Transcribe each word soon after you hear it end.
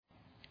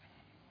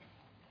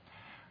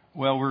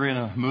Well, we're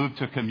going to move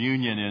to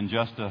communion in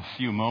just a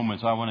few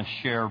moments. I want to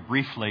share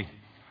briefly,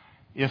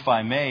 if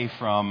I may,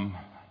 from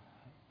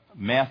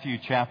Matthew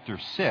chapter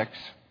 6.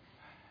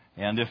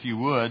 And if you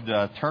would,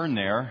 turn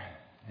there,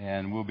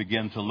 and we'll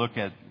begin to look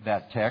at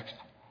that text,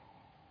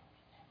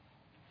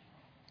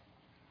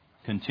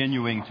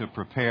 continuing to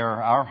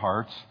prepare our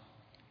hearts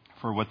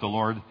for what the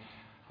Lord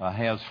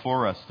has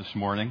for us this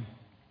morning.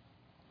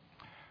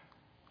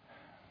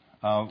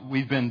 I've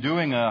been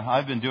doing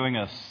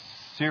a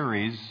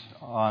series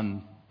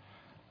on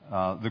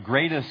the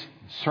greatest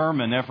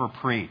sermon ever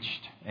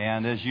preached.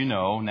 And as you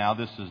know, now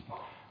this is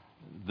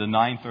the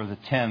 9th or the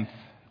 10th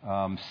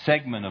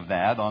segment of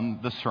that on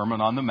the Sermon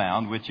on the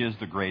Mount, which is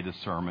the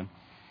greatest sermon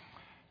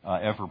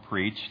ever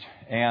preached.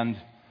 And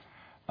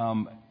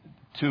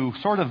to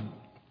sort of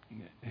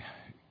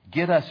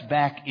get us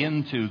back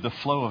into the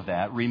flow of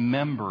that,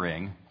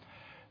 remembering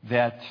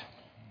that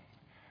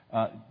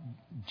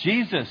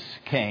Jesus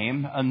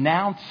came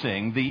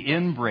announcing the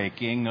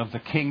inbreaking of the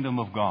kingdom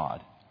of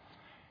God.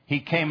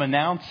 He came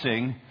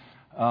announcing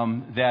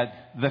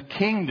that the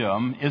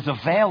kingdom is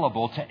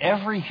available to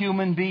every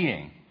human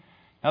being.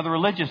 Now, the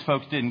religious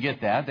folks didn't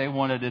get that. They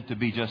wanted it to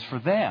be just for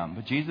them.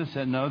 But Jesus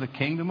said, no, the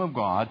kingdom of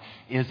God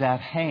is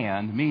at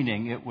hand,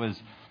 meaning it was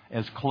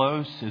as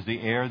close as the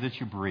air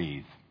that you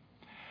breathe.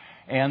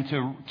 And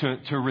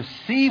to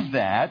receive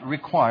that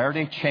required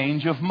a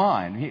change of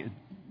mind.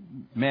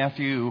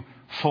 Matthew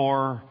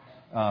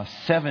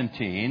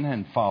 4:17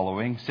 and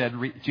following said,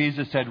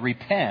 Jesus said,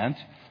 repent,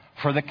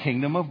 for the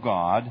kingdom of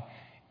God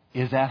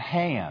is at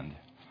hand.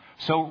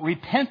 So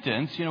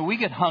repentance, we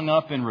get hung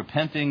up in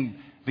repenting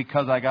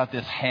because I got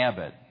this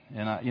habit,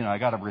 and I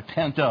got to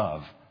repent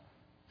of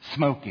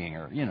smoking,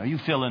 or you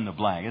fill in the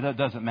blank. It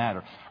doesn't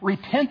matter.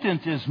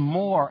 Repentance is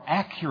more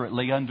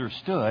accurately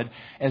understood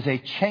as a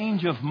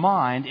change of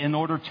mind in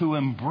order to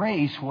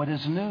embrace what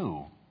is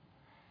new.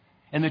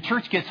 And the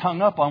church gets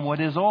hung up on what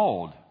is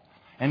old.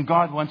 And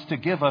God wants to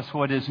give us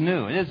what is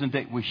new. It isn't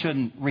that we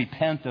shouldn't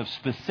repent of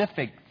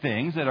specific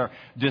things that are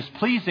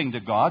displeasing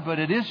to God, but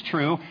it is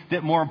true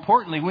that more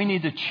importantly, we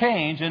need to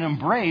change and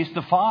embrace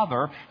the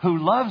Father who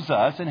loves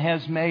us and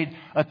has made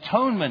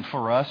atonement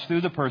for us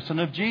through the person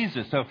of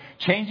Jesus. So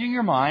changing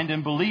your mind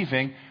and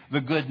believing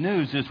the good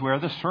news is where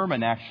the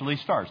sermon actually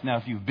starts. Now,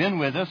 if you've been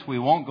with us, we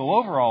won't go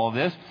over all of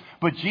this,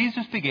 but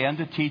Jesus began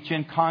to teach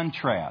in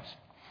contrast.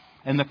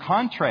 And the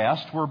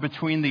contrast were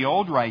between the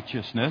old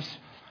righteousness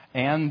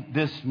and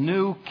this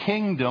new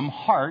kingdom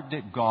heart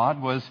that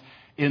God was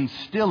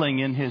instilling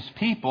in His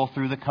people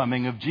through the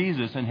coming of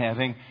Jesus and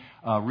having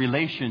a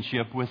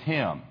relationship with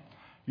Him.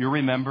 You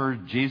remember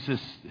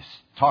Jesus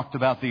talked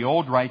about the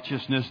old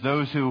righteousness.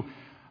 Those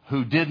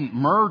who didn't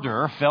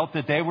murder felt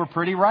that they were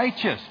pretty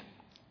righteous.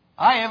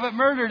 I haven't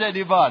murdered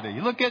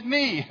anybody. Look at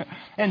me.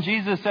 And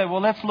Jesus said,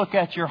 well, let's look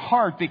at your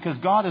heart, because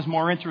God is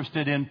more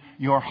interested in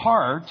your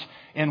heart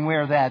and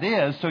where that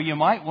is. So you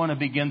might want to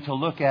begin to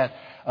look at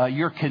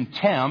your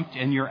contempt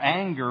and your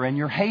anger and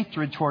your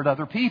hatred toward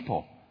other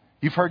people.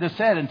 You've heard it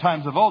said in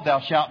times of old, thou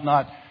shalt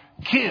not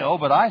kill,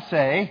 but I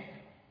say,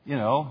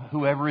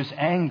 whoever is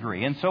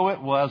angry. And so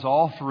it was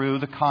all through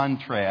the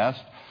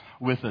contrast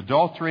with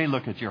adultery.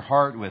 Look at your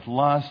heart with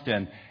lust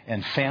and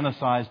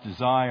fantasized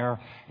desire.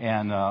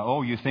 And,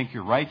 you think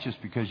you're righteous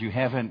because you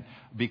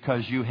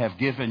have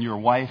given your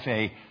wife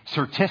a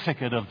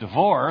certificate of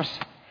divorce.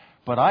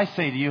 But I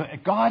say to you,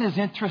 God is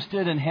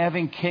interested in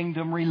having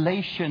kingdom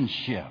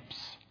relationships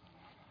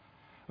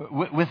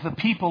with the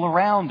people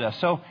around us.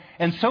 So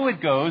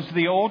it goes.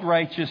 The old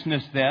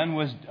righteousness then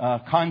was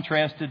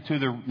contrasted to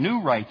the new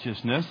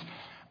righteousness.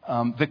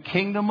 The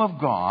kingdom of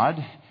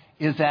God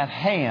is at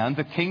hand.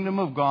 The kingdom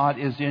of God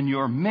is in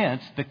your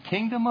midst. The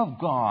kingdom of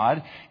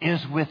God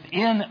is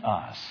within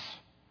us.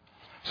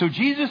 So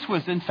Jesus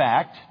was, in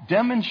fact,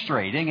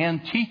 demonstrating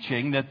and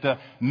teaching that the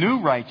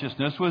new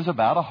righteousness was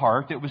about a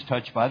heart that was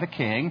touched by the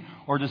King,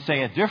 or to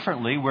say it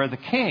differently, where the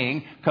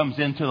King comes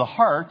into the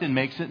heart and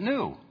makes it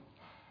new.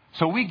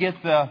 So we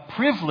get the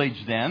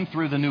privilege then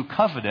through the new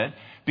covenant,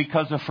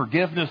 because of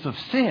forgiveness of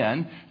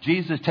sin.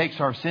 Jesus takes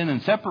our sin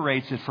and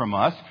separates it from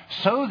us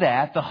so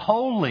that the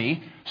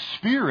Holy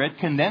Spirit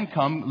can then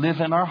come live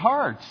in our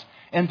hearts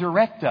and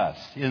direct us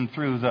in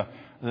through the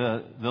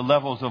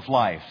levels of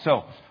life.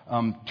 So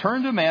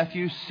turn to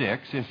Matthew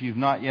 6 if you've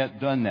not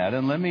yet done that.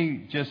 And let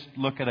me just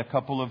look at a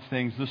couple of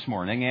things this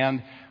morning.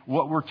 And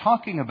what we're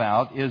talking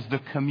about is the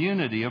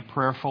community of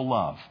prayerful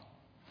love.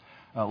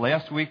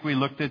 Last week we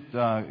looked at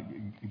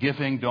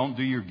giving. Don't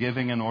do your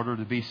giving in order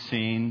to be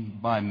seen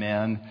by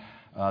men.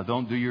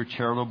 Don't do your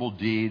charitable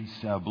deeds.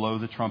 Blow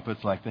the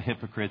trumpets like the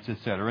hypocrites,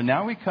 etc. And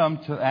now we come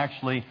to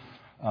actually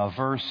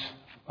verse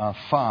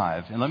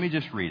 5. And let me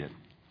just read it.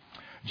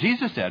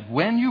 Jesus said,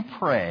 when you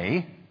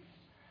pray,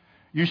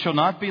 you shall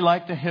not be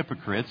like the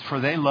hypocrites, for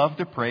they love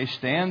to pray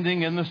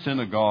standing in the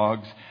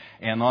synagogues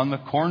and on the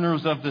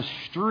corners of the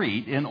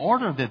street in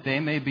order that they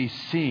may be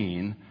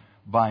seen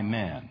by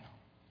men.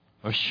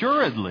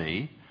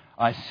 Assuredly,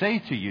 I say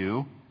to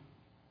you,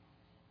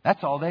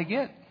 that's all they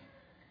get.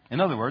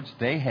 In other words,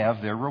 they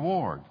have their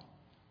reward.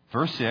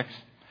 Verse 6,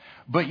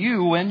 But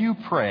you, when you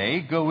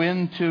pray, go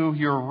into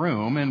your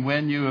room, and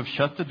when you have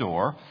shut the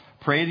door,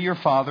 pray to your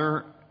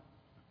Father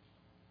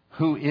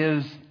who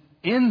is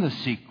in the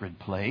secret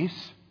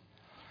place,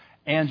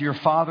 and your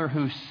Father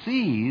who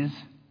sees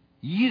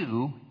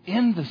you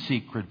in the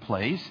secret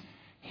place,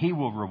 He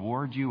will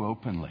reward you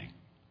openly.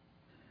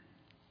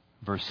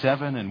 Verse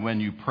 7, and when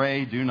you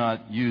pray, do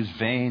not use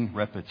vain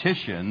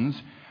repetitions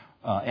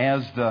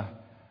as the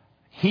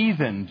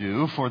heathen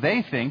do, for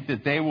they think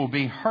that they will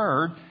be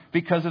heard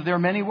because of their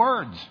many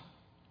words.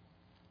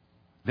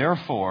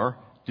 Therefore,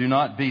 do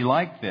not be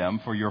like them,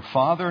 for your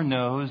Father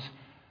knows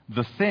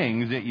the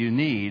things that you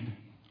need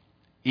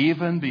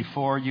even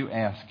before you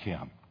ask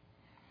Him.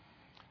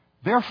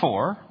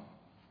 Therefore,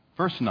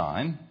 verse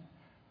 9,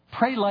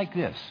 pray like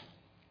this,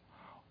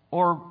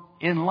 or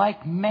in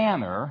like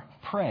manner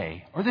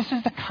pray, or this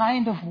is the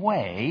kind of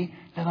way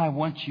that I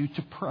want you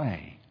to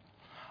pray.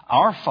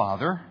 Our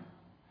Father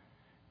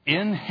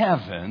in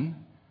heaven,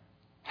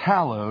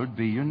 hallowed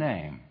be your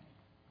name.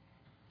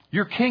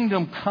 Your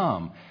kingdom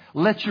come.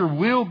 Let your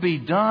will be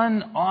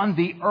done on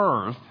the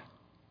earth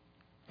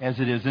as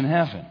it is in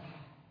heaven.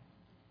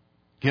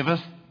 Give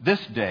us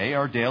this day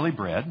our daily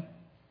bread,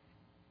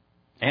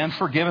 and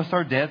forgive us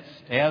our debts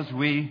as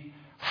we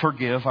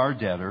forgive our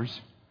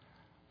debtors.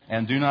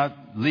 And do not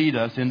lead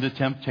us into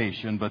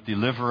temptation, but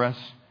deliver us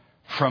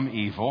from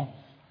evil.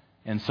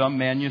 And some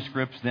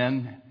manuscripts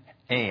then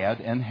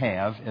add and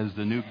have, as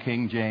the New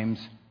King James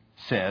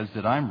says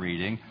that I'm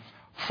reading,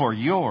 for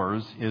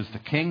yours is the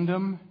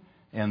kingdom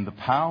and the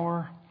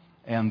power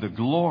and the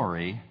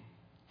glory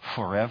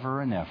forever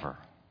and ever.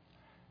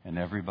 And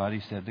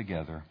everybody said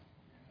together,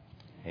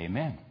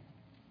 amen.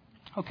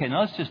 Okay,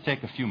 now let's just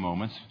take a few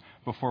moments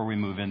before we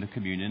move into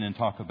communion and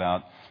talk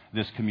about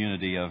this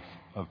community of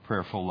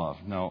prayerful love.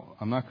 Now,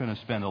 I'm not going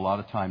to spend a lot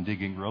of time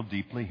digging real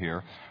deeply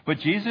here, but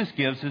Jesus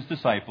gives His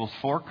disciples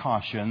 4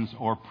 cautions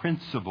or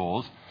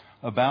principles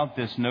about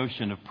this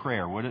notion of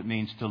prayer, what it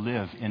means to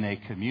live in a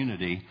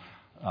community,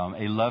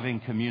 a loving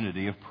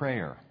community of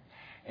prayer.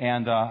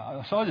 And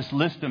so I'll just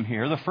list them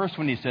here. The first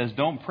one, He says,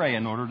 don't pray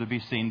in order to be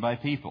seen by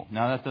people.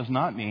 Now, that does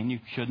not mean you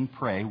shouldn't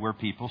pray where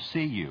people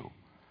see you,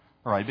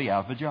 or I'd be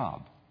out of a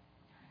job.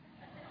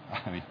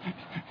 I mean,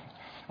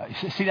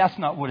 see, that's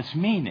not what it's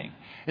meaning.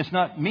 It's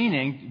not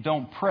meaning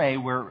don't pray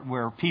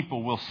where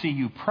people will see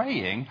you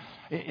praying.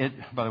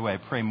 By the way, I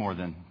pray more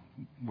than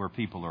where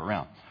people are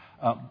around.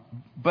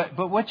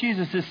 But what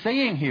Jesus is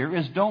saying here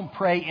is don't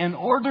pray in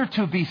order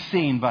to be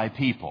seen by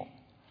people.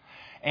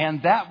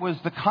 And that was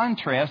the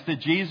contrast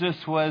that Jesus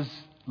was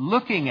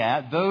looking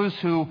at. Those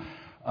who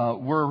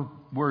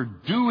were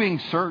doing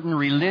certain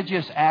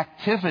religious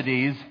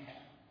activities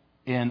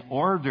in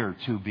order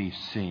to be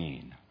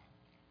seen.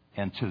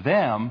 And to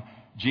them,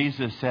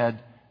 Jesus said,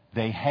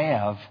 they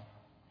have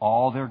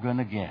all they're going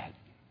to get.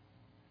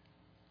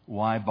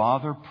 Why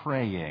bother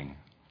praying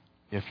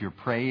if you're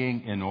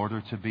praying in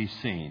order to be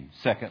seen?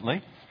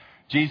 Secondly,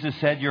 Jesus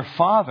said, your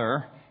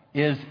Father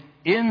is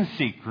in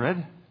secret,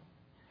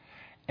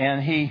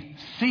 and He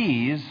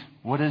sees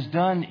what is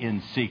done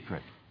in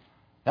secret.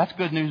 That's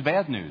good news,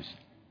 bad news,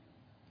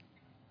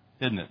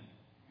 isn't it?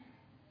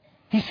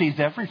 He sees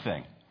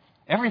everything.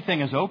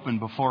 Everything is open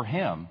before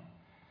Him.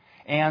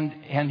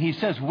 And He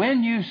says,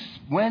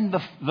 when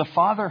the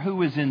Father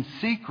who is in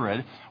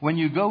secret, when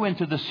you go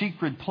into the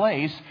secret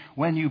place,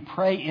 when you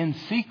pray in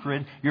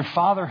secret, your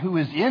Father who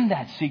is in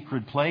that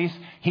secret place,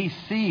 He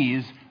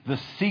sees the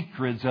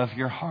secrets of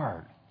your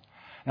heart.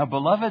 Now,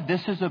 beloved,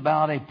 this is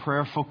about a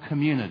prayerful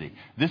community.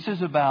 This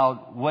is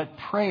about what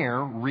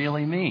prayer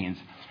really means.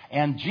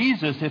 And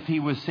Jesus, if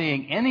He was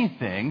saying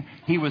anything,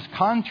 He was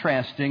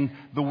contrasting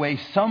the way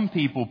some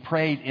people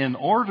prayed in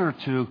order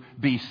to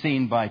be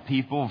seen by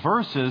people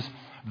versus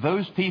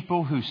those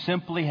people who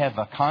simply have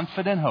a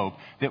confident hope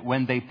that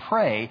when they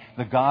pray,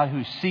 the God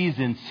who sees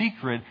in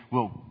secret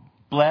will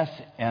bless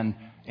and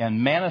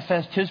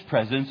manifest His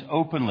presence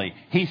openly.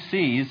 He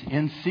sees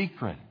in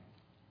secret.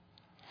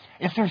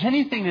 If there's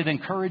anything that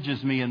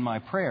encourages me in my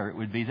prayer, it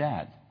would be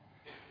that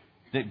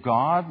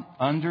God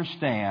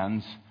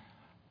understands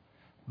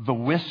the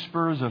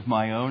whispers of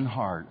my own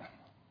heart.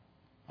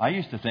 I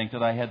used to think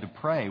that I had to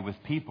pray with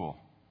people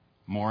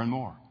more and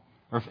more.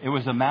 Or if it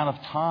was the amount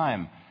of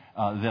time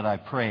that I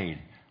prayed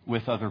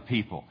with other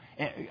people.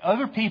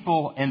 Other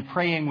people and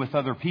praying with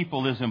other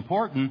people is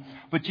important,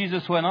 but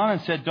Jesus went on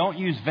and said, don't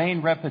use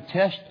vain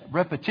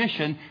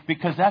repetition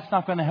because that's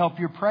not going to help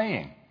your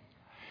praying.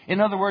 In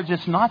other words,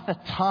 it's not the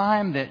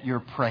time that you're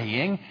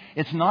praying.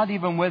 It's not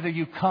even whether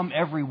you come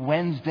every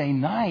Wednesday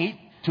night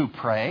to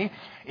pray.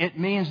 It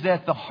means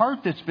that the heart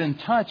that's been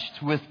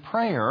touched with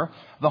prayer,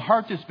 the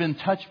heart that's been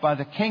touched by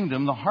the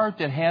kingdom, the heart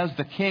that has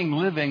the King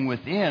living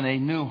within a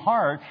new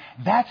heart,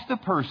 that's the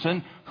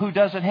person who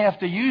doesn't have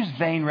to use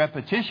vain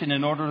repetition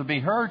in order to be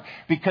heard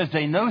because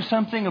they know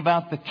something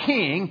about the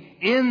King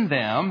in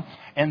them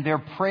and their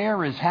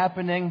prayer is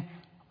happening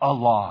a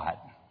lot.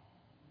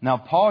 Now,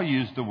 Paul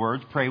used the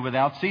words, pray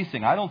without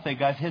ceasing. I don't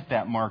think I've hit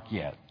that mark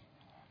yet.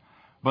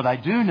 But I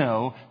do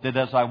know that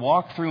as I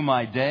walk through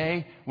my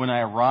day, when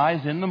I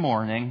arise in the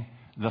morning,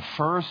 the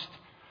first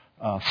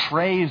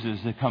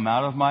phrases that come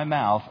out of my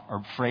mouth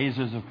are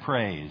phrases of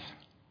praise.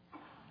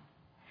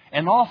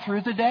 And all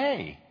through the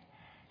day,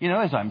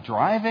 as I'm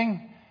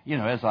driving,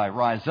 as I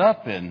rise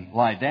up and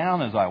lie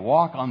down, as I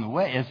walk on the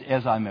way,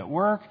 as I'm at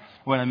work,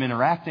 when I'm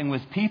interacting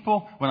with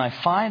people, when I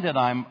find that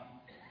I'm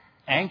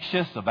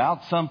anxious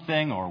about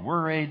something or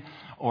worried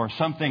or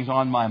something's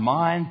on my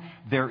mind,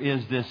 there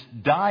is this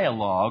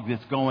dialogue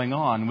that's going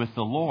on with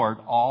the Lord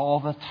all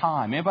the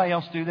time. Anybody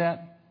else do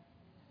that?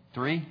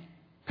 3?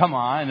 Come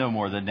on, I know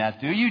more than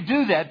that, do you? You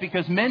do that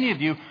because many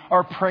of you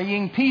are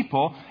praying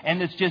people,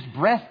 and it's just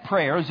breath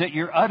prayers that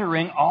you're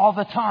uttering all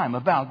the time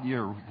about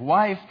your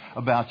wife,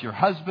 about your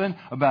husband,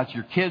 about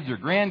your kids or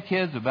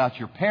grandkids, about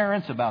your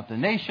parents, about the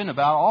nation,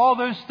 about all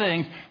those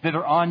things that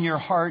are on your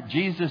heart.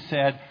 Jesus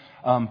said,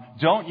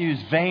 don't use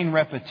vain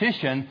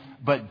repetition,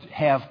 but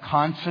have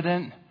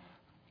confident,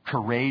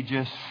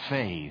 courageous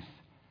faith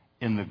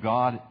in the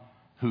God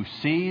who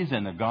sees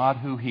and the God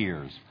who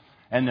hears.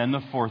 And then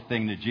the fourth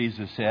thing that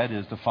Jesus said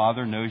is the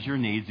Father knows your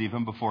needs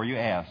even before you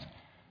ask.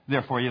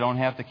 Therefore, you don't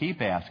have to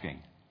keep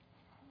asking.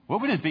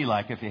 What would it be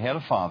like if you had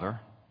a father,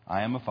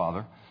 I am a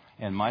father,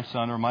 and my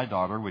son or my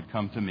daughter would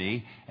come to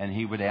me and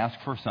he would ask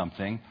for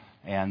something,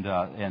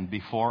 and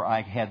before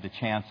I had the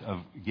chance of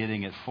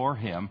getting it for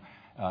him,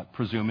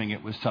 presuming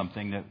it was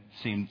something that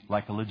seemed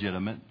like a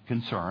legitimate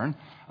concern,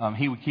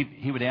 he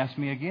would ask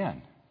me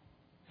again,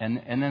 and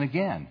then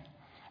again.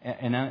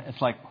 And then it's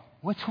like,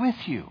 what's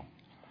with you?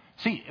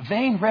 See,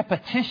 vain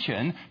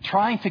repetition,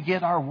 trying to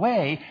get our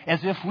way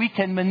as if we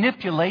can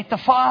manipulate the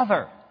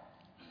Father.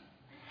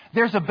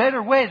 There's a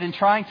better way than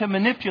trying to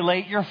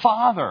manipulate your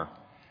Father.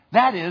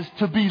 That is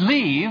to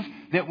believe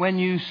that when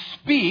you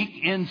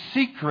speak in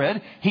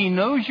secret, He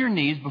knows your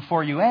needs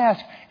before you ask.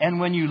 And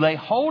when you lay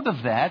hold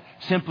of that,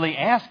 simply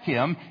ask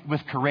Him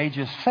with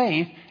courageous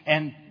faith.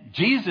 And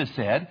Jesus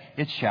said,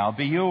 it shall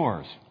be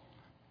yours.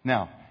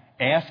 Now,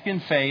 ask in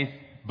faith,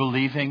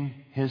 believing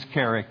His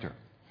character.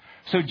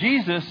 So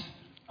Jesus,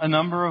 a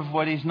number of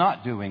what He's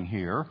not doing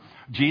here,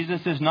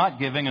 Jesus is not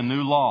giving a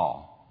new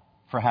law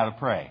for how to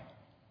pray.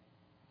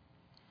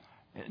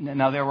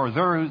 Now, there were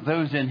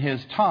those in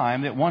His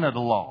time that wanted a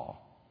law.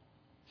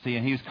 See,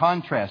 and He's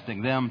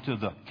contrasting them to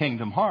the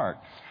kingdom heart.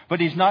 But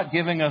He's not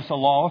giving us a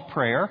law of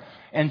prayer,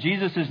 and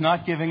Jesus is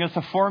not giving us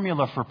a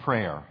formula for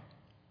prayer.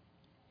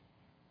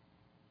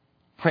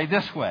 Pray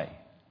this way.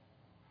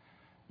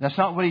 That's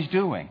not what He's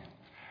doing.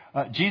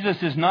 Jesus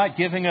is not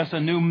giving us a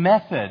new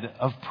method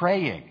of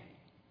praying.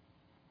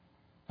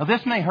 Now,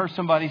 this may hurt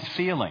somebody's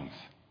feelings,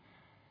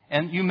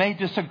 and you may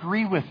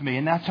disagree with me,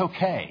 and that's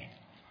okay.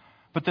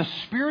 But the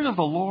Spirit of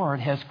the Lord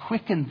has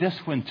quickened this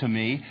one to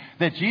me,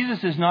 that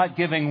Jesus is not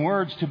giving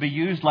words to be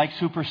used like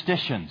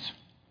superstitions.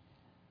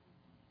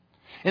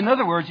 In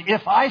other words,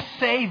 if I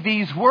say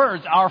these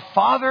words, Our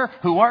Father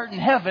who art in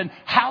heaven,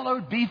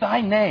 hallowed be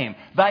thy name.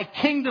 Thy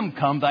kingdom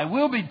come, thy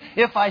will be.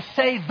 If I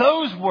say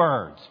those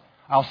words,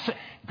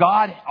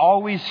 God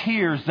always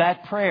hears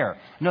that prayer.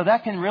 No,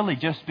 that can really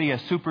just be a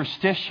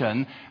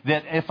superstition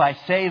that if I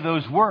say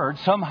those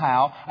words,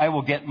 somehow I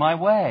will get my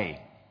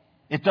way.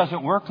 It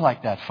doesn't work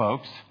like that,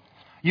 folks.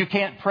 You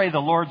can't pray the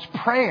Lord's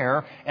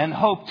Prayer and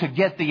hope to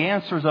get the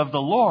answers of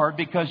the Lord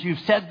because you've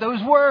said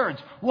those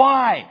words.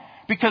 Why?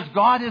 Because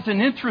God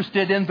isn't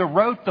interested in the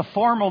rote, the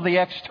formal, the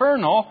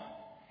external.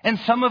 And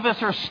some of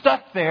us are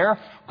stuck there.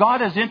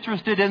 God is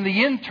interested in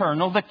the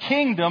internal, the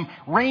kingdom,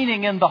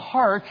 reigning in the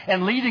heart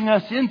and leading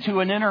us into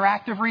an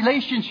interactive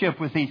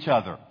relationship with each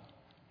other.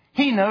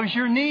 He knows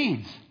your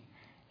needs.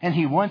 And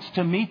He wants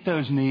to meet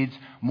those needs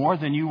more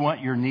than you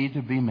want your need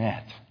to be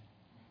met.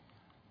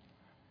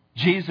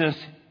 Jesus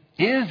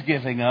is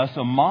giving us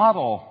a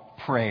model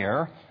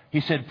prayer. He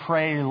said,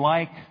 pray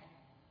like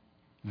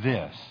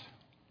this.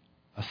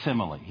 A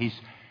simile.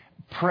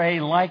 Pray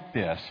like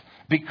this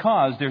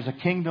because there's a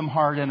kingdom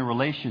heart and a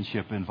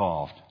relationship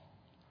involved.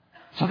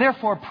 So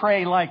therefore,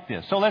 pray like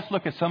this. So let's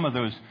look at some of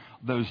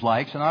those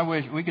likes. And I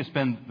wish we could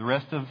spend the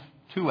rest of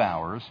 2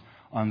 hours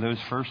on those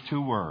first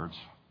 2 words.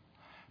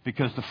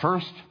 Because the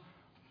first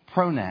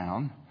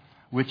pronoun,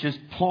 which is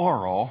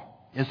plural,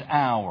 is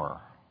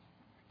our.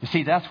 You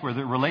see, that's where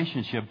the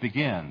relationship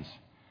begins.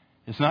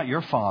 It's not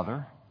your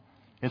Father.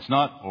 It's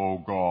not,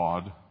 oh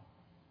God,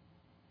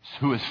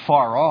 who is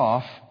far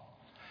off.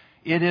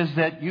 It is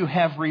that you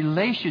have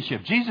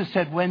relationship. Jesus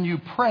said when you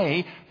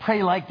pray,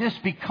 pray like this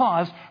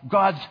because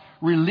God's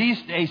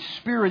released a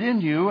spirit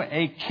in you,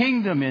 a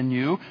kingdom in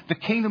you. The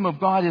kingdom of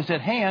God is at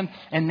hand,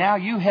 and now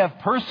you have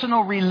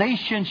personal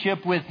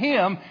relationship with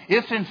Him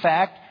if, in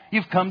fact,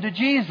 you've come to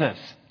Jesus.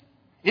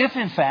 If,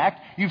 in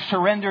fact, you've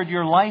surrendered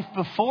your life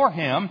before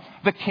Him,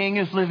 the King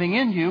is living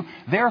in you.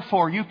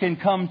 Therefore, you can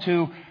come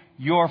to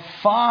your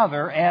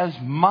Father as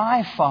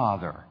my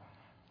Father,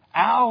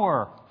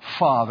 our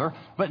Father.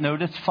 But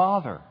notice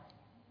Father.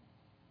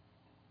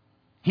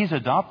 He's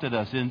adopted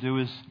us into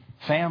His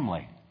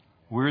family.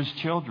 We're His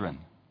children.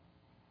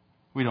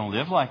 We don't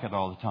live like it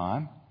all the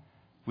time.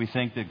 We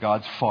think that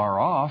God's far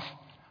off.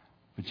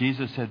 But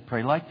Jesus said,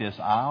 pray like this,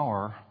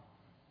 our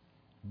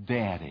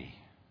Daddy.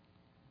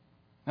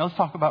 Now let's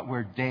talk about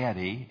where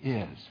Daddy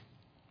is.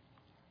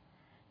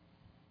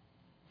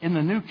 In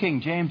the New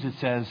King James it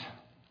says,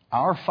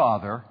 Our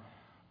Father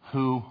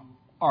who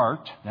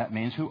art, that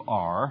means who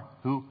are,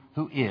 who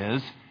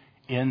is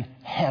in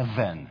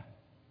heaven.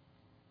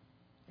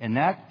 And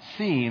that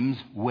seems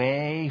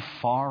way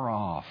far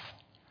off.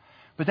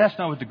 But that's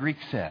not what the Greek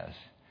says.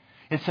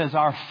 It says,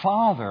 Our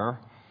Father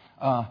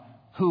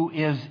who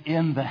is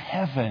in the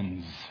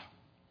heavens.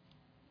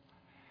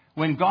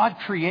 When God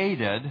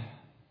created,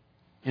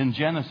 in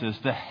Genesis,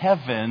 the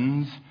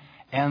heavens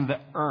and the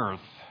earth,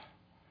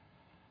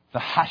 the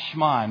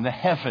hashman, the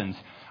heavens,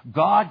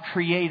 God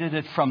created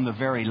it from the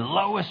very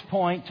lowest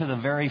point to the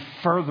very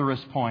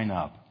furthest point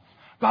up.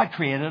 God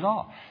created it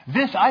all.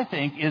 This, I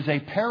think, is a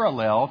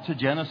parallel to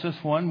Genesis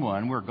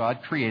 1:1, where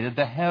God created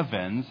the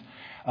heavens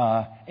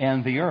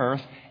and the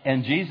earth.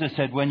 And Jesus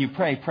said, when you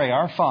pray, pray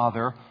Our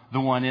Father,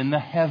 the one in the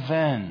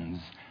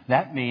heavens.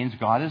 That means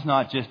God is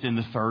not just in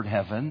the third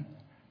heaven.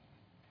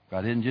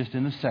 God isn't just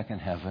in the second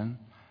heaven.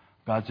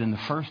 God's in the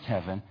first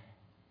heaven,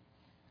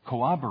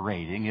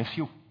 corroborating, if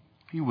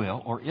you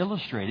will, or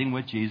illustrating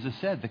what Jesus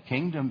said. The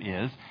kingdom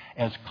is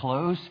as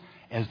close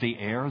as the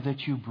air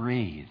that you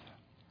breathe.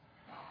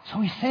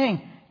 So he's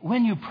saying,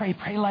 when you pray,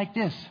 pray like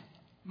this.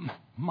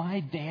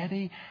 My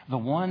Daddy, the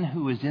one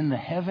who is in the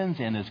heavens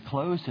and as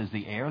close as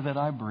the air that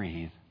I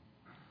breathe.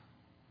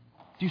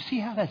 Do you see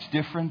how that's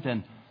different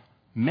than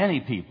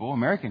many people,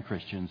 American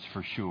Christians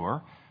for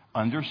sure,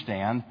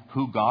 understand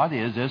who God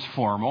is as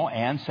formal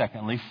and,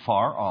 secondly,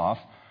 far off.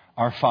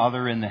 Our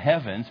Father in the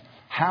heavens,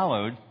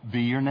 hallowed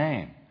be your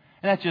name.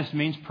 And that just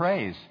means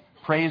praise,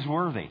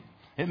 praiseworthy.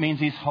 It means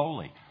He's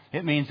holy.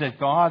 It means that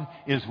God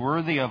is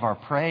worthy of our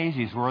praise,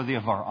 He's worthy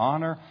of our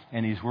honor,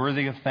 and He's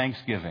worthy of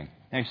thanksgiving.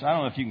 Next, I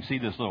don't know if you can see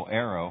this little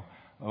arrow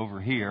over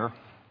here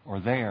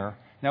or there.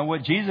 Now,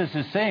 what Jesus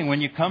is saying, when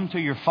you come to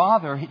your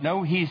Father,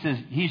 know He's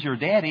your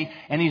Daddy,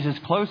 and He's as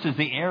close as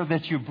the air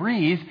that you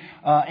breathe,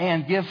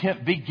 and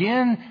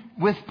begin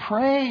with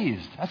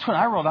praise. That's what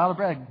I wrote out of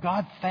bread.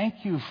 God,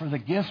 thank you for the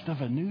gift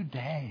of a new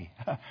day.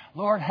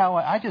 Lord, how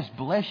I just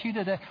bless you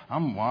today.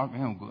 I'm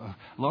walking,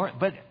 Lord,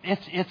 but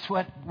it's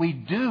what we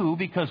do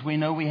because we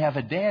know we have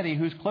a Daddy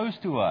who's close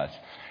to us.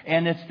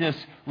 And it's this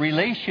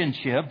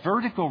relationship,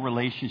 vertical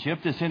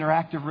relationship, this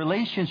interactive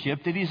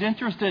relationship that He's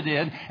interested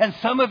in. And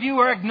some of you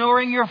are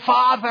ignoring your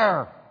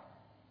Father.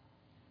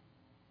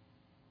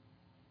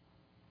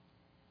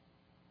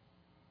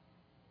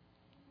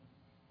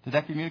 Did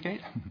that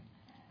communicate?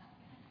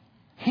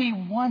 He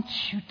wants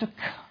you to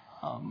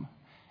come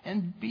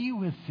and be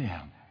with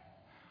Him.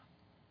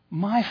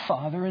 My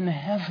Father in the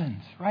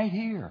heavens, right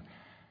here.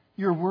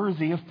 You're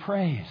worthy of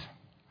praise.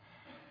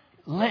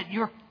 Let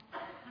your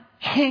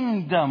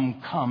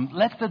kingdom come.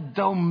 Let the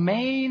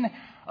domain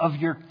of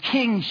your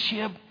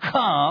kingship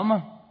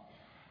come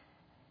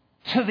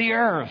to the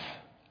earth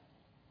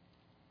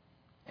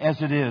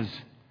as it is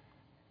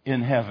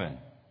in heaven.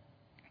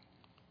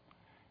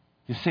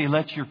 You see,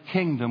 let your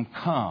kingdom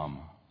come.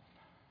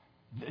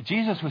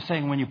 Jesus was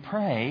saying when you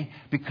pray,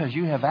 because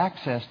you have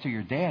access to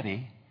your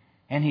Daddy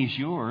and He's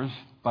yours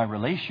by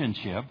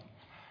relationship,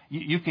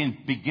 you can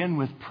begin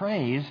with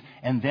praise,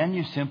 and then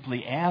you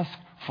simply ask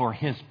for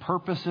His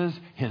purposes,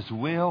 His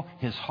will,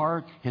 His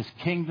heart, His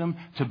kingdom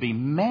to be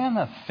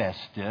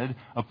manifested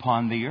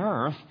upon the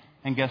earth.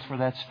 And guess where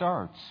that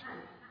starts?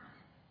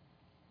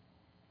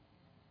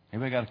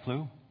 Anybody got a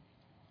clue?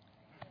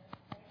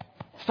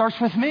 It starts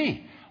with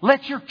me.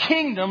 Let your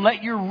kingdom,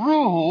 let your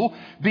rule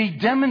be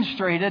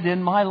demonstrated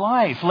in my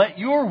life. Let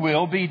your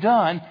will be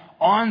done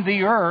on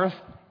the earth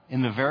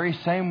in the very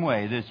same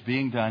way that it's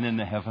being done in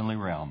the heavenly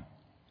realm,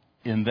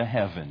 in the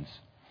heavens.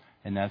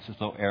 And that's this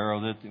little arrow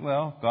that,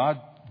 well,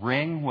 God,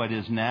 bring what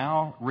is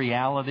now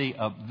reality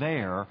up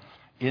there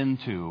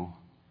into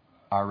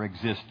our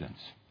existence.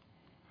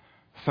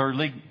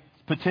 Thirdly,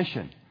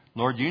 petition.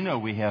 Lord, you know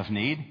we have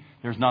need.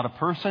 There's not a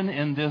person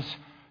in this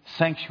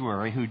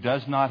sanctuary who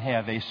does not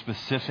have a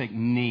specific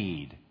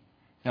need.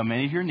 Now,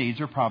 many of your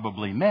needs are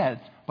probably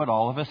met, but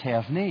all of us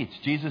have needs.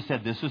 Jesus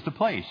said this is the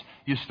place.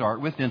 You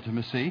start with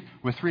intimacy,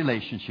 with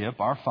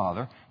relationship. Our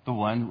Father, the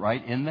one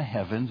right in the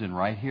heavens and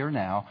right here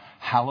now.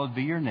 Hallowed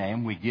be your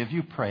name. We give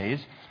you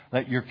praise.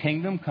 Let your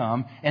kingdom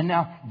come. And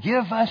now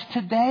give us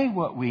today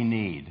what we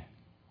need.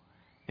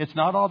 It's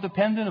not all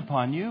dependent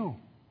upon you.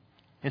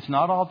 It's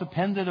not all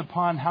dependent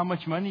upon how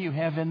much money you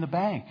have in the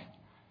bank.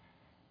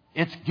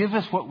 It's give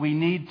us what we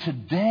need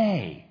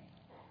today.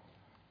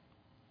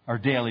 Our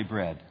daily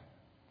bread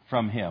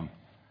from Him.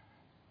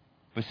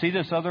 But see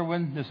this other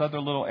one, this other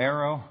little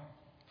arrow?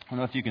 I don't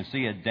know if you can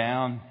see it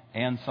down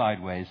and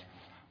sideways.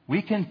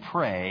 We can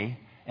pray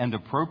and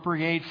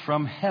appropriate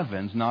from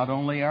heavens not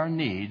only our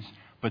needs,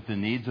 but the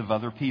needs of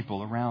other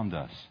people around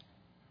us.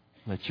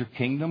 Let your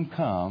kingdom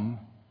come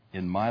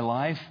in my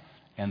life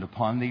and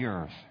upon the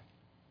earth.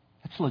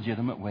 That's a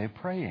legitimate way of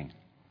praying.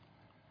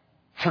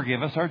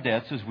 Forgive us our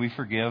debts as we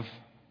forgive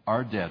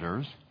our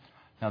debtors.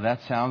 Now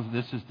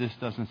this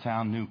doesn't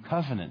sound new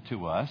covenant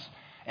to us.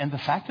 And the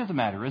fact of the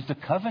matter is the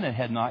covenant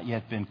had not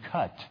yet been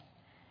cut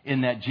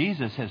in that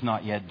Jesus has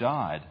not yet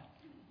died.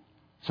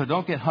 So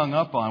don't get hung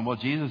up on, well,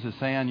 Jesus is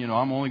saying,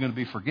 I'm only going to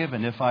be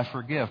forgiven if I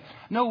forgive.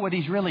 No, what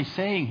he's really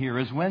saying here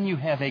is when you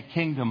have a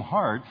kingdom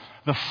heart,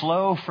 the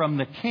flow from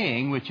the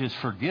King, which is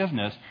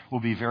forgiveness, will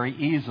be very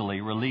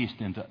easily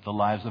released into the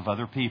lives of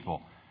other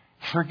people.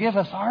 Forgive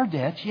us our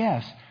debts,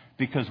 yes,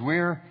 because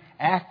we're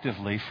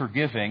actively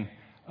forgiving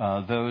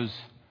those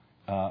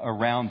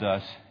around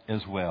us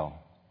as well.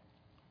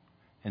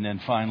 And then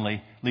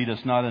finally, lead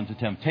us not into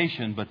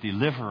temptation, but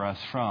deliver us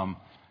from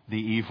the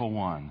evil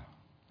one.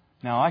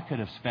 Now, I could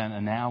have spent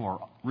an hour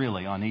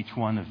really on each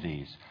one of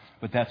these,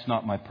 but that's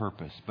not my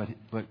purpose.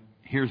 But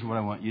here's what I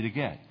want you to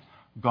get.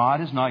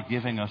 God is not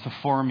giving us a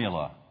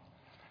formula.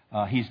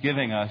 He's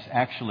giving us,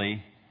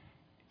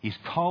 He's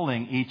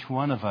calling each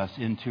one of us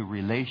into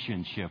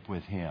relationship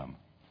with Him.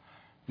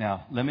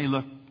 Now, let me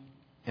look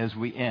as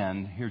we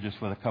end here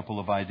just with a couple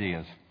of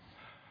ideas.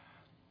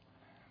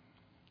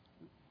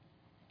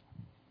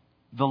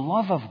 The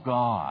love of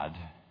God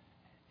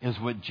is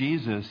what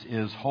Jesus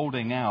is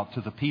holding out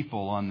to the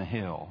people on the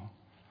hill.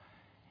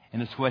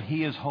 And it's what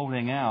He is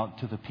holding out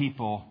to the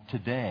people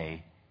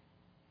today,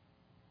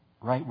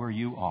 right where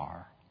you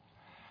are.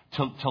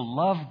 To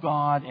love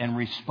God and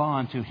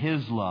respond to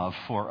His love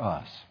for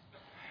us.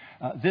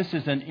 This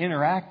is an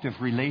interactive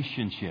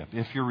relationship.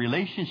 If your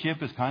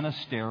relationship is kind of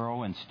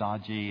sterile and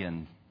stodgy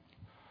and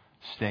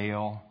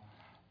stale,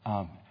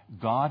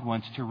 God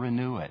wants to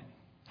renew it.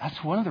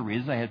 That's one of the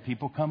reasons I had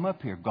people come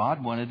up here.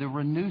 God wanted to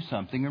renew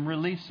something and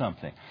release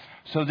something.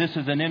 So this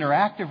is an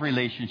interactive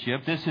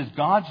relationship. This is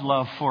God's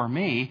love for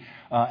me,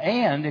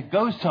 and it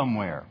goes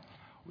somewhere.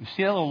 We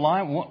see a little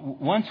line.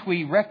 Once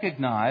we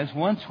recognize,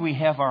 once we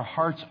have our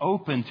hearts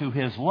open to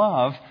His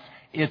love,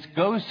 it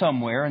goes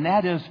somewhere, and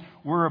that is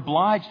we're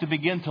obliged to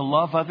begin to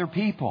love other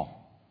people.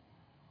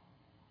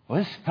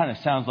 Well, this kind of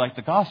sounds like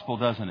the gospel,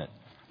 doesn't it?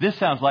 This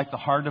sounds like the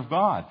heart of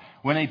God.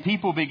 When a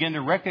people begin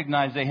to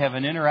recognize they have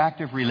an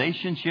interactive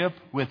relationship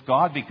with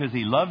God because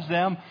He loves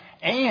them,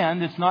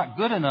 and it's not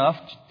good enough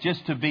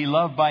just to be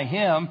loved by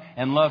Him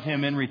and love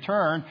Him in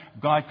return,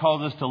 God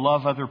calls us to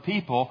love other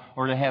people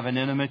or to have an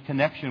intimate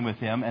connection with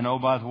Him. And oh,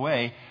 by the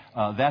way,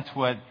 that's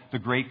what the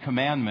Great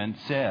Commandment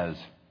says.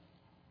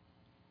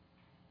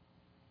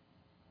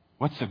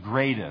 What's the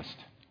greatest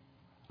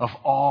of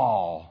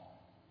all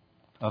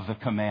of the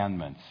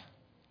commandments?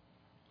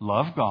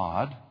 Love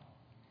God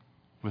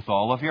with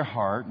all of your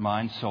heart,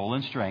 mind, soul,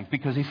 and strength,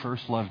 because He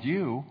first loved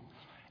you,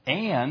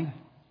 and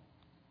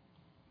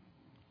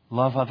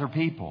love other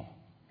people,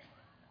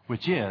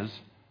 which is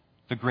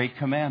the great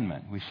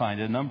commandment. We find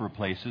it in a number of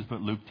places,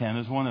 but Luke 10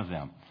 is one of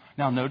them.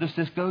 Now, notice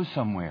this goes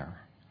somewhere.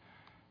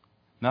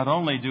 Not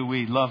only do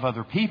we love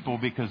other people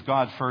because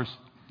God first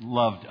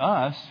loved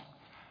us,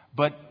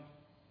 but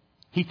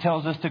He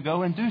tells us to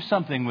go and do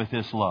something with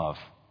this love.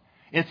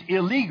 It's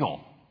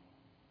illegal,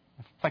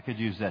 if I could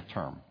use that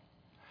term,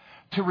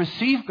 to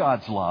receive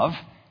God's love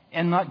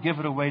and not give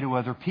it away to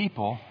other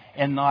people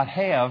and not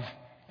have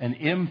an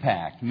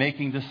impact,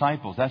 making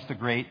disciples. That's the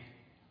great,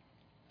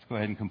 let's go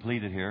ahead and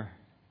complete it here.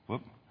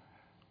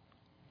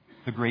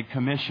 The Great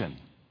Commission.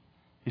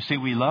 You see,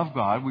 we love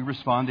God, we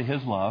respond to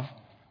His love,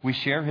 we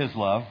share His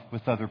love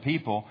with other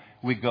people,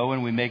 we go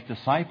and we make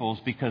disciples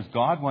because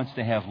God wants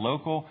to have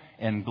local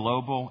and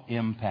global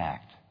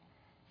impact.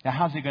 Now,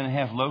 how's He going to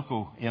have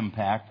local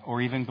impact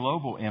or even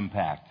global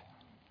impact?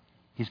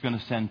 He's going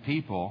to send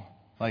people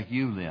like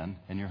you, Lynn,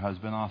 and your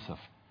husband, Asif,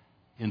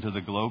 into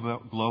the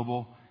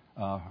global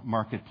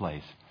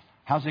marketplace.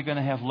 How's it going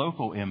to have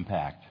local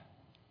impact?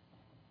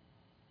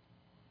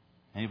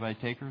 Anybody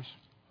takers?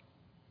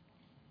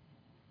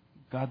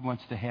 God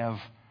wants to have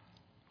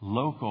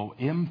local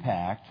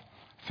impact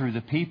through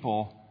the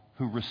people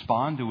who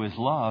respond to His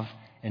love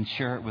and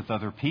share it with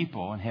other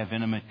people and have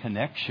intimate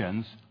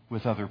connections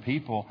with other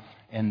people.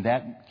 And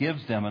that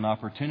gives them an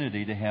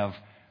opportunity to have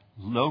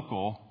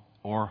local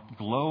or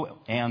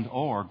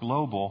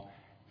global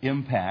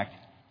impact.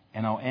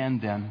 And I'll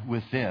end then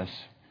with this.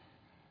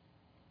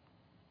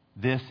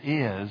 This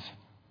is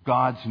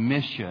God's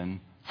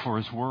mission for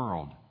His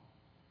world.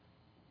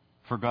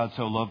 For God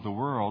so loved the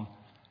world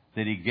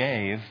that He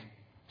gave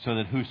so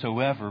that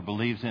whosoever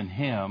believes in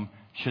Him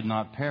should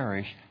not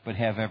perish but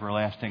have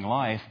everlasting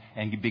life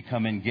and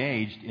become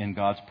engaged in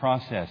God's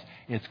process.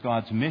 It's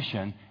God's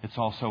mission. It's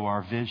also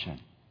our vision.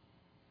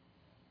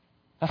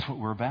 That's what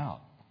we're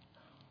about.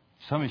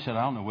 Somebody said,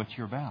 I don't know what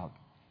you're about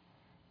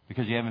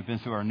because you haven't been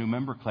through our new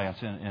member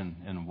class in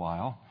a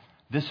while.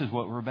 This is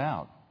what we're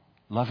about.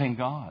 Loving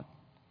God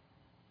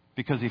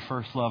because He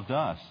first loved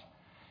us,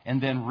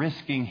 and then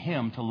risking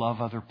Him to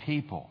love other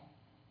people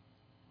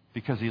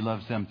because He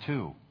loves them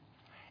too.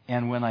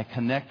 And when I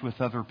connect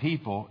with other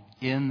people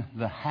in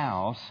the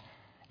house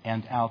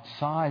and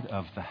outside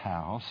of the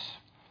house,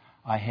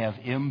 I have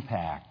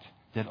impact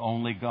that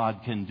only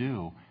God can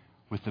do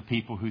with the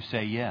people who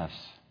say yes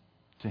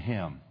to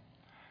Him.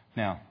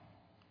 Now,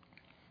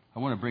 I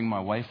want to bring my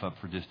wife up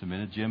for just a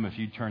minute. Jim, if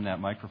you turn that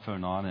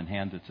microphone on and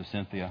hand it to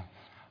Cynthia.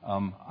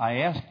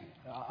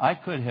 I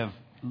could have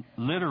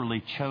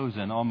literally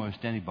chosen almost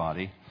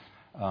anybody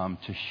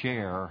to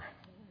share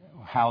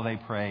how they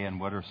pray and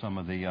what are some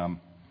of the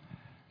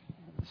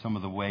some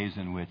of the ways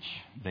in which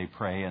they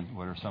pray and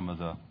what are some of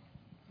the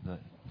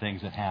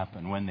things that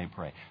happen when they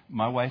pray.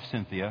 My wife,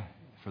 Cynthia,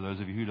 for those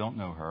of you who don't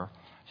know her,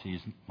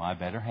 she's my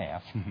better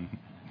half.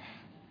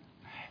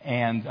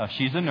 And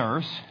she's a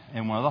nurse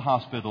in one of the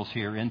hospitals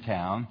here in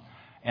town.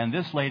 And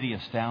this lady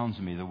astounds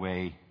me the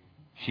way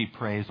she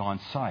prays on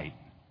sight,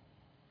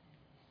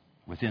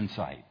 with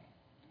insight.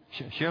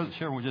 Share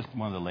just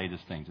one of the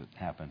latest things that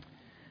happened.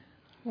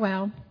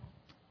 Well,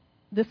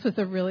 this was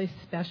a really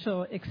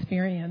special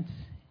experience,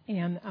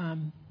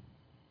 and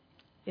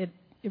it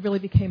really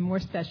became more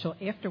special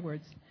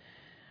afterwards.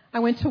 I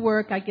went to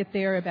work. I get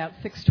there about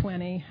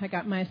 6:20. I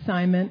got my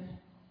assignment,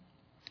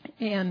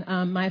 and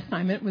my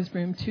assignment was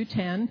room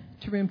 210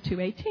 to room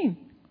 218.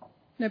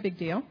 No big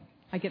deal.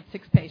 I get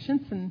 6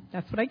 patients, and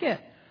that's what I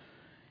get.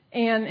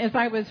 And as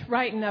I was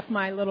writing up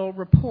my little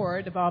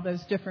report of all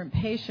those different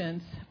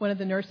patients, one of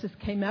the nurses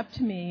came up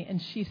to me,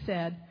 and she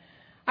said,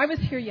 I was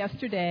here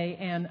yesterday,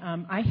 and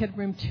I had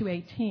room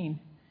 218.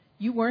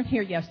 You weren't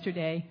here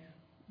yesterday.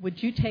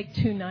 Would you take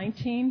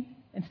 219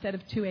 instead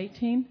of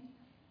 218?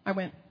 I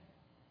went,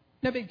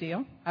 no big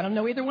deal. I don't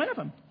know either one of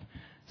them.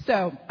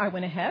 So I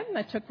went ahead, and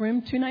I took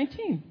room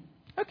 219.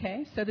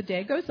 Okay, so the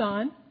day goes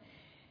on,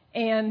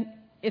 and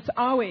it's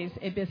always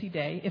a busy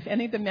day. If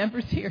any of the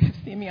members here have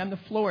seen me on the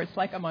floor, it's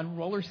like I'm on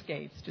roller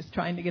skates just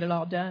trying to get it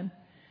all done.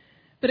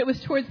 But it was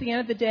towards the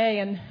end of the day,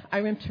 and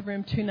I went to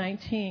room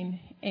 219,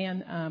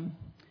 and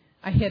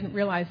I hadn't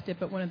realized it,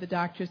 but one of the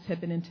doctors had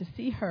been in to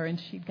see her, and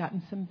she'd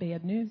gotten some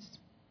bad news.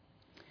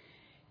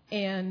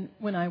 And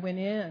when I went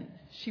in,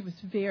 she was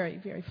very,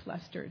 very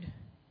flustered. It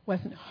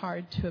wasn't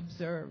hard to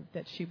observe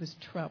that she was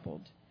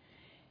troubled.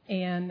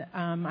 And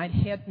I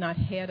had not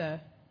had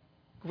a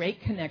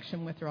great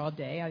connection with her all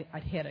day.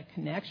 I'd had a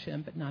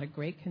connection, but not a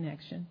great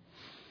connection.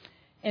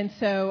 And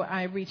so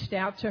I reached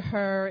out to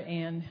her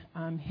and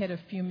had a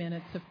few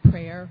minutes of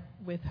prayer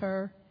with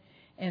her.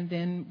 And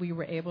then we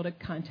were able to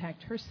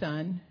contact her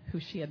son, who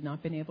she had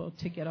not been able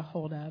to get a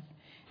hold of.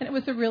 And it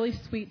was a really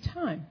sweet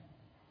time.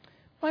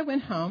 Well, I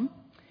went home.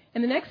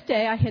 And the next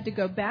day I had to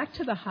go back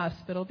to the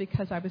hospital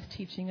because I was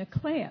teaching a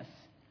class.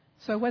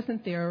 So I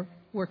wasn't there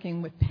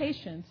working with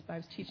patients, but I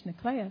was teaching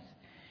a class.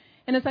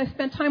 And as I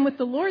spent time with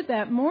the Lord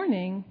that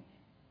morning,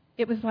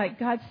 it was like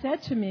God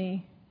said to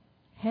me,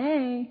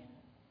 hey,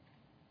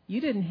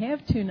 you didn't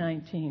have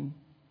 219.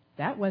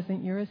 That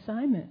wasn't your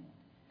assignment.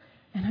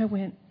 And I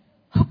went,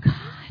 oh,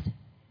 God,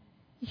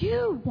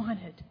 you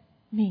wanted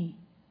me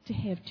to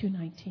have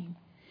 219.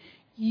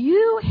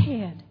 You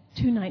had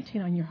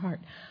 219 on your heart.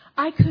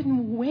 I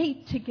couldn't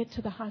wait to get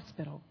to the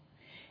hospital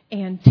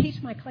and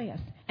teach my class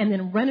and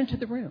then run into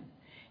the room.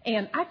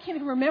 And I can't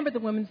even remember the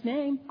woman's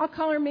name. I'll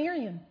call her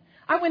Marion.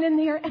 I went in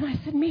there and I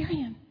said,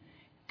 Marion,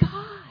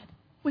 God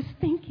was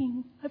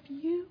thinking of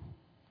you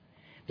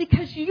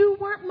because you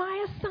weren't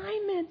my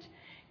assignment.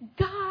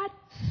 God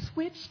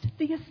switched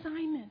the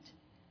assignment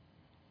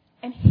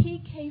and He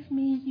gave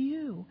me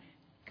you.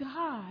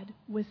 God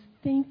was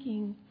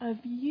thinking of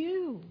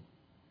you.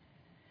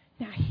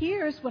 Now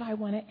here's what I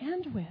want to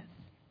end with.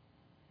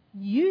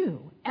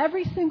 You,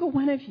 every single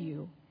one of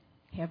you,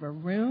 have a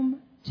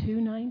room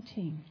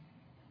 219.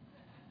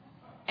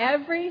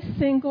 Every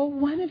single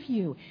one of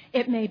you.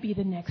 It may be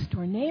the next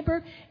door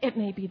neighbor. It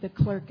may be the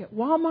clerk at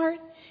Walmart.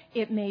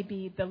 It may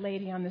be the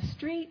lady on the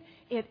street.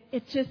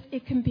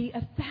 It can be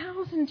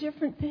 1,000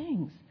 different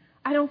things.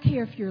 I don't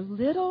care if you're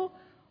little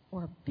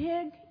or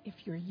big, if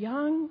you're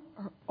young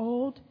or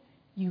old,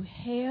 you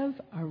have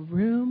a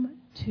room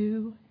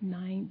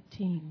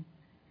 219.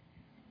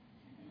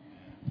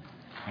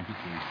 Thank you,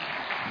 Steve.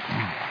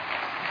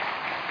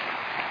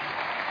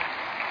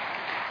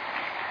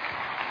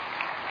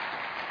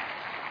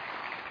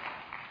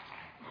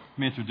 Let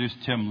me introduce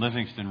Tim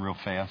Livingston real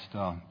fast.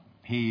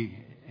 He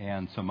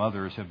and some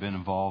others have been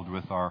involved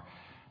with our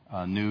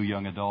new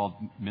young adult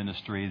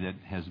ministry that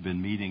has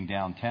been meeting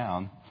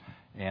downtown.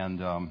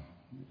 And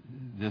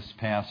this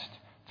past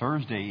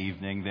Thursday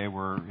evening, they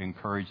were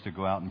encouraged to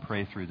go out and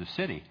pray through the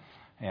city.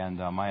 And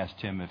I asked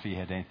Tim if he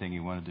had anything he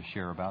wanted to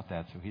share about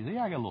that. So he said,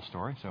 yeah, I got a little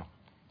story. So.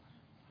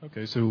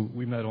 Okay, so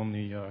we met on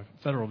the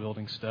Federal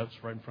Building steps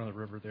right in front of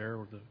the river there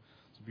where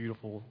it's a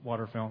beautiful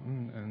water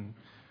fountain, and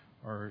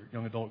our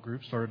young adult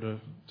group started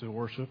to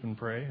worship and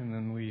pray, and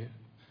then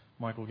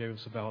Michael gave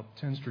us about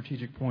 10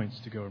 strategic points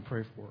to go and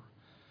pray for.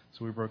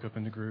 So we broke up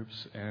into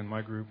groups, and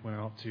my group went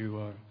out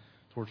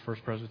towards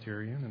First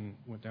Presbyterian and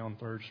went down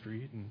 3rd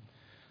Street. And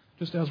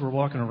just as we're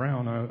walking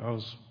around, I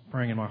was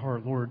praying in my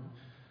heart, Lord,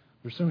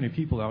 there's so many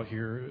people out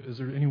here. Is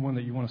there anyone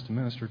that you want us to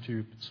minister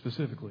to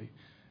specifically?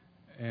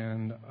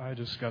 And I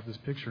just got this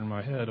picture in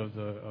my head of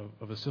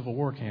a Civil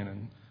War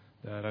cannon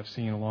that I've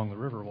seen along the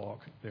Riverwalk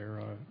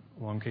there,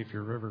 along Cape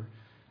Fear River.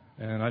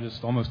 And I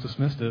just almost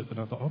dismissed it, but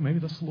I thought, oh, maybe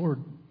that's the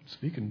Lord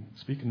speaking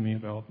to me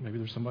about maybe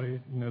there's somebody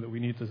that we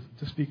need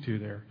to speak to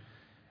there.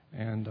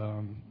 And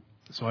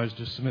so I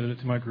just submitted it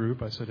to my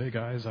group. I said, hey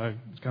guys,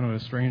 it's kind of a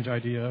strange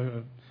idea.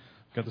 I've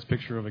got this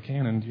picture of a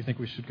cannon. Do you think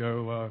we should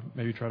go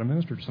maybe try to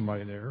minister to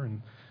somebody there?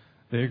 And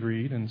they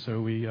agreed. And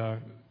so we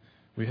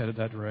we headed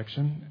that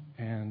direction.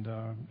 And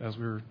as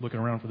we were looking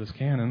around for this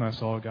cannon, I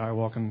saw a guy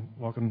walking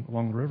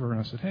along the river, and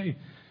I said, "Hey,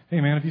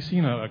 man, have you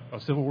seen a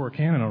Civil War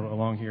cannon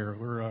along here?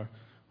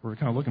 We're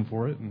kind of looking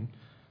for it." And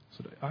I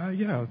said,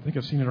 "Yeah, I think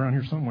I've seen it around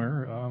here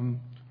somewhere.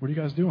 What are you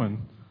guys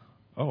doing?"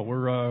 "Oh,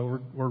 we're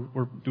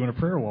doing a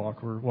prayer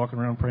walk. We're walking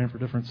around praying for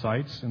different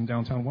sites in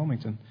downtown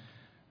Wilmington."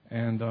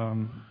 And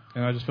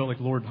I just felt like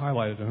the Lord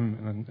highlighted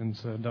him and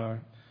said,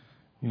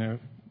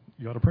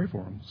 "You ought to pray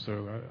for him."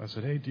 So I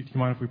said, "Hey, do you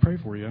mind if we pray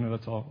for you? I know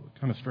that's all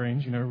kind of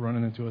strange,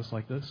 running into us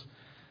like this."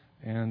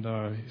 And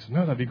he said,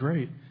 "No, that'd be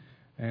great."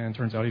 And it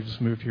turns out he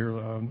just moved here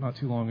not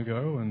too long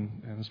ago and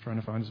is trying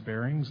to find his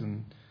bearings.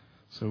 And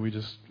so we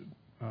just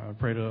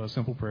prayed a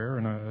simple prayer,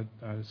 and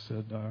I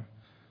said,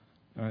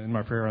 in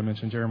my prayer I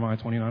mentioned Jeremiah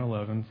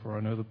 29:11, "For I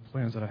know the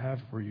plans that I have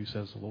for you,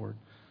 says the Lord,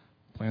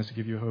 plans to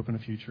give you a hope and a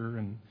future,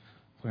 and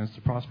plans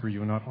to prosper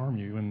you and not harm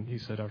you." And he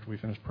said, after we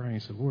finished praying, he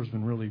said, "The Lord's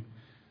been really,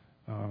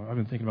 I've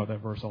been thinking about that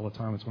verse all the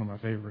time. It's one of my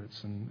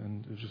favorites."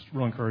 And it was just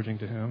real encouraging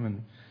to him.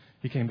 And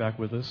he came back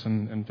with us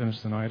and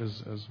finished the night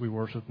as we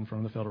worshiped in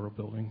front of the Federal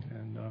Building.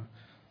 And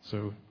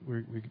so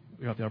we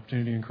got the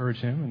opportunity to encourage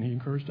him, and he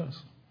encouraged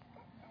us.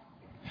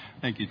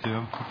 Thank you,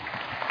 Tim.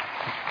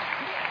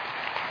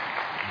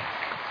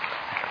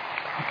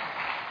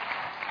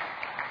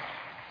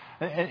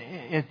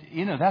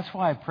 That's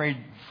why I prayed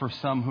for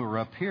some who are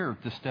up here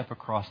to step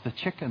across the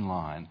chicken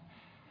line.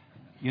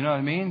 You know what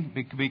I mean?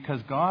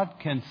 Because God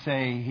can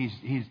say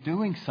He's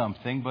doing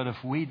something, but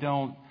if we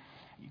don't,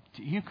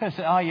 you could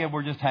say, "Oh yeah,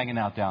 we're just hanging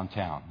out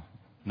downtown."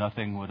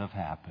 Nothing would have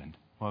happened.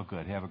 Well,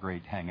 good. Have a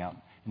great hangout,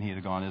 and he'd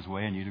have gone his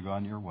way, and you'd have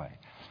gone your way.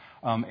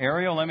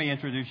 Ariel, let me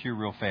introduce you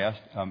real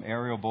fast.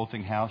 Ariel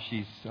Boltinghouse,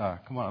 she's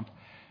come on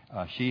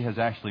up. She has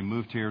actually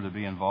moved here to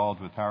be involved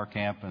with Power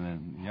Camp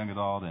and Young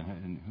Adult,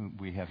 and who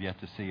we have yet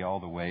to see all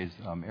the ways.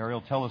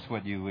 Ariel, tell us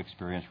what you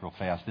experienced real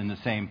fast in the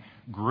same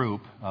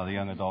group, the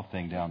Young Adult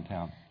thing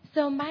downtown.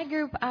 So my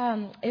group,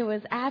 it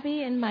was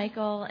Abby and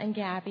Michael and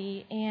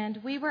Gabby, and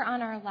we were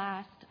on our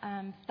last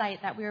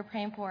site that we were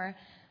praying for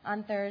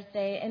on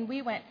Thursday, and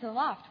we went to the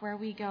loft where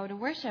we go to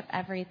worship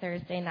every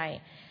Thursday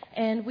night.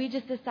 And we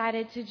just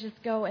decided to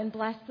just go and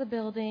bless the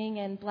building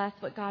and bless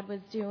what God was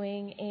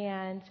doing.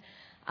 And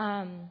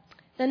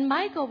then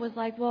Michael was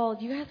like, "Well,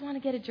 do you guys want to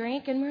get a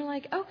drink?" And we're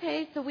like,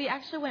 "Okay." So we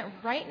actually went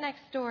right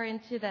next door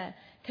into the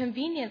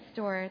convenience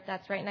store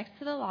that's right next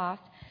to the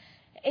loft.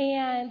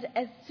 And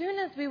as soon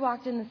as we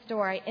walked in the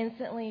store, I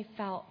instantly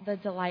felt the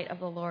delight of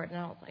the Lord. And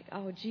I was like,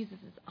 "Oh, Jesus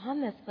is on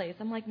this place."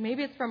 I'm like,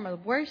 maybe it's from a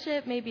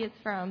worship, maybe it's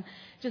from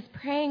just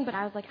praying. But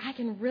I was like, I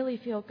can really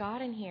feel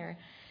God in here.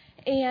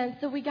 And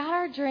so we got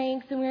our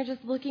drinks, and we were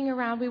just looking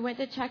around. We went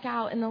to check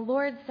out, and the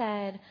Lord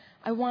said,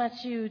 "I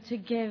want you to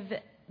give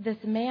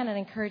this man an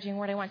encouraging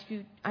word. I want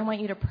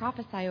you to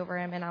prophesy over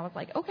him." And I was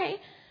like, "Okay,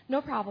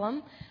 no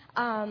problem."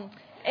 And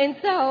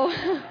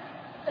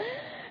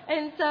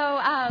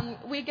so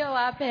we go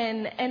up,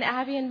 and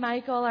Abby and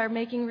Michael are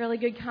making really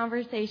good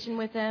conversation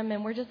with him,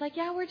 and we're just like,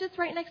 "Yeah, we're just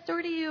right next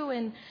door to you,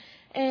 and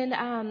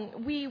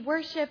we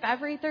worship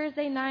every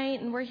Thursday night,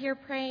 and we're here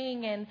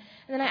praying." And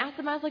then I asked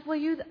him, I was like, "Well,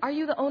 are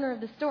you the owner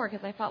of the store?"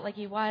 Because I felt like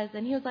he was,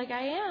 and he was like,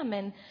 "I am."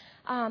 And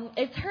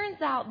it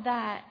turns out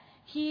that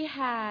he's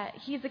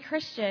a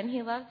Christian.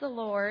 He loves the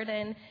Lord,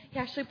 and he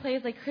actually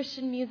plays like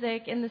Christian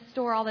music in the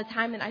store all the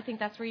time. And I think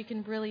that's where you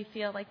can really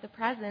feel like the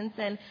presence.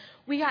 And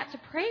we got to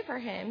pray for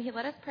him. He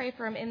let us pray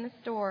for him in the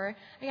store.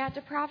 I got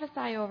to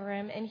prophesy over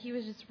him, and he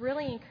was just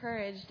really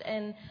encouraged.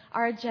 And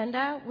our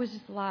agenda was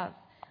just love.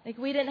 Like,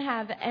 we didn't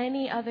have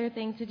any other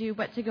thing to do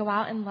but to go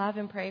out and love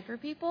and pray for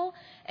people.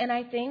 And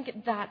I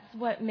think that's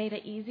what made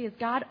it easy, is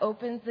God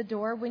opens the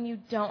door when you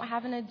don't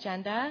have an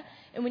agenda,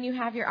 and when you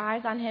have your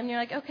eyes on him, you're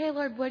like, "Okay,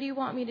 Lord, what do you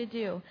want me to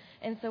do?"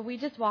 And so we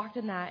just walked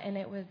in that, and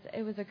it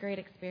was a great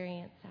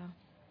experience. So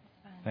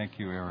thank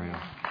you, Ariel.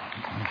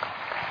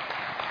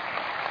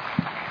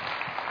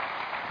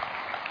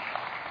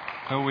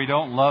 So we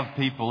don't love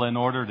people in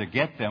order to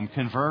get them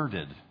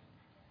converted.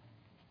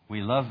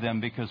 We love them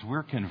because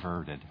we're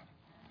converted.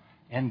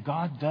 And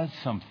God does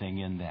something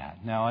in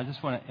that. Now, I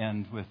just want to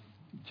end with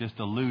just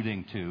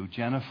alluding to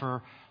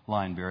Jennifer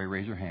Lineberry.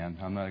 Raise your hand.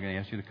 I'm not going to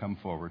ask you to come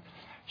forward.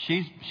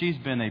 She's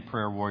been a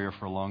prayer warrior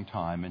for a long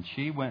time, and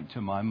she went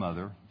to my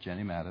mother,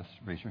 Jenny Mattis.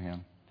 Raise your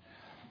hand.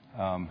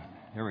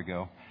 There we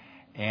go.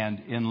 And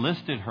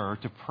enlisted her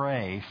to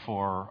pray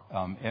for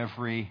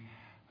every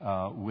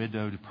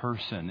widowed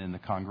person in the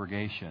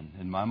congregation.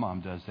 And my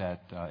mom does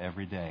that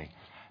every day.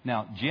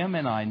 Now, Jim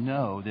and I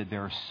know that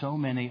there are so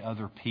many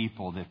other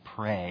people that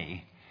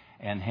pray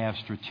and have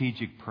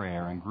strategic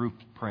prayer and group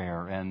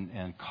prayer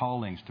and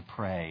callings to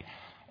pray.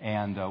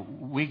 And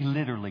we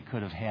literally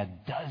could have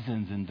had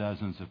dozens and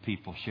dozens of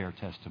people share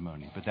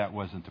testimony, but that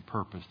wasn't the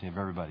purpose, to have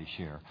everybody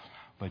share.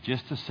 But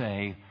just to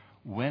say,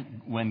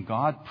 when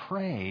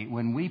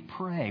we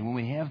pray, when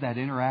we have that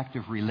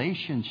interactive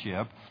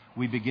relationship,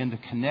 we begin to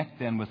connect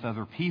then with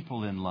other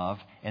people in love,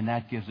 and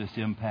that gives us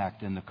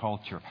impact in the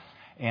culture.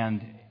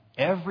 And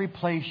every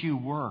place you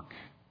work,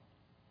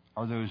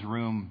 are those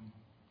room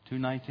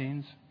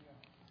 219s?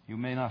 You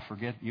may not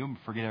forget, you'll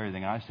forget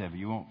everything I said, but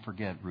you won't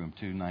forget room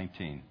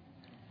 219.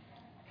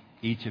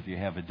 Each of you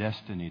have a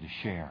destiny to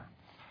share.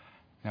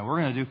 Now we're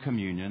going to do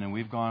communion, and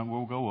we'll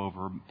go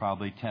over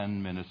probably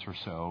 10 minutes or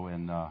so,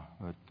 and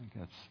but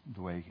that's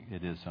the way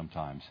it is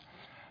sometimes.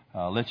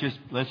 Let's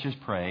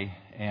just pray,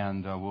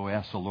 and we'll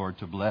ask the Lord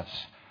to bless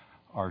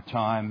our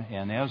time.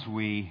 And as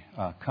we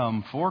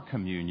come for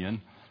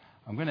communion,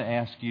 I'm going to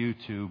ask you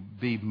to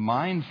be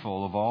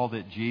mindful of all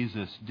that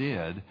Jesus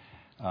did,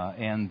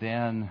 and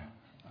then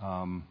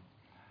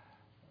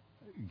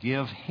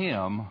give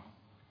Him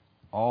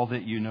all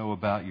that you know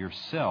about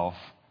yourself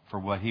for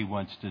what He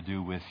wants to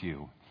do with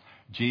you.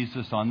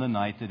 Jesus, on the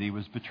night that He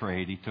was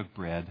betrayed, He took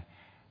bread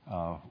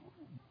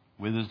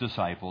with His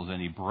disciples,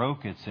 and He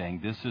broke it,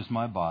 saying, "This is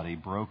my body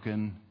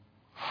broken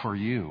for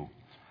you.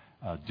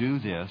 Do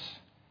this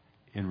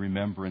in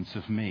remembrance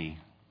of me."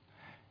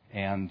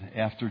 And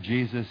after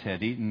Jesus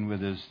had eaten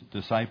with His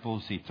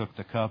disciples, He took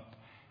the cup,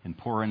 and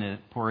pouring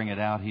it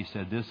out, He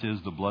said, "This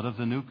is the blood of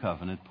the new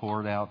covenant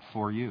poured out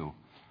for you.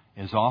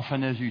 As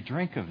often as you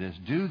drink of this,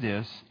 do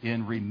this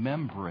in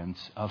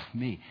remembrance of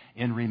me,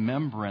 in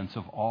remembrance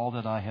of all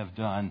that I have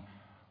done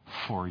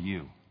for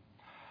you."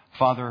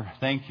 Father,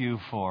 thank you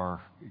for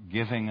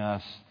giving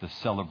us the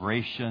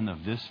celebration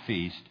of this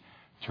feast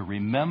to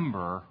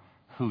remember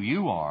who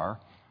you are,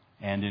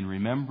 and in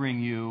remembering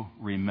you,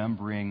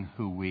 remembering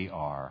who we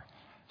are.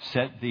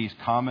 Set these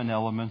common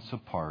elements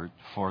apart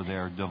for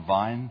their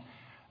divine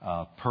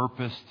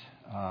purposed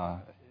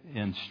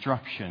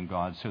instruction,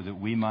 God, so that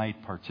we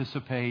might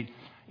participate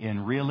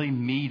in really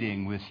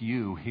meeting with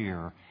you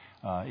here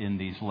in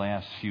these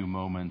last few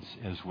moments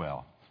as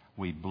well.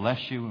 We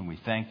bless you and we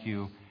thank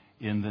you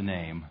in the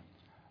name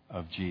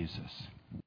of Jesus.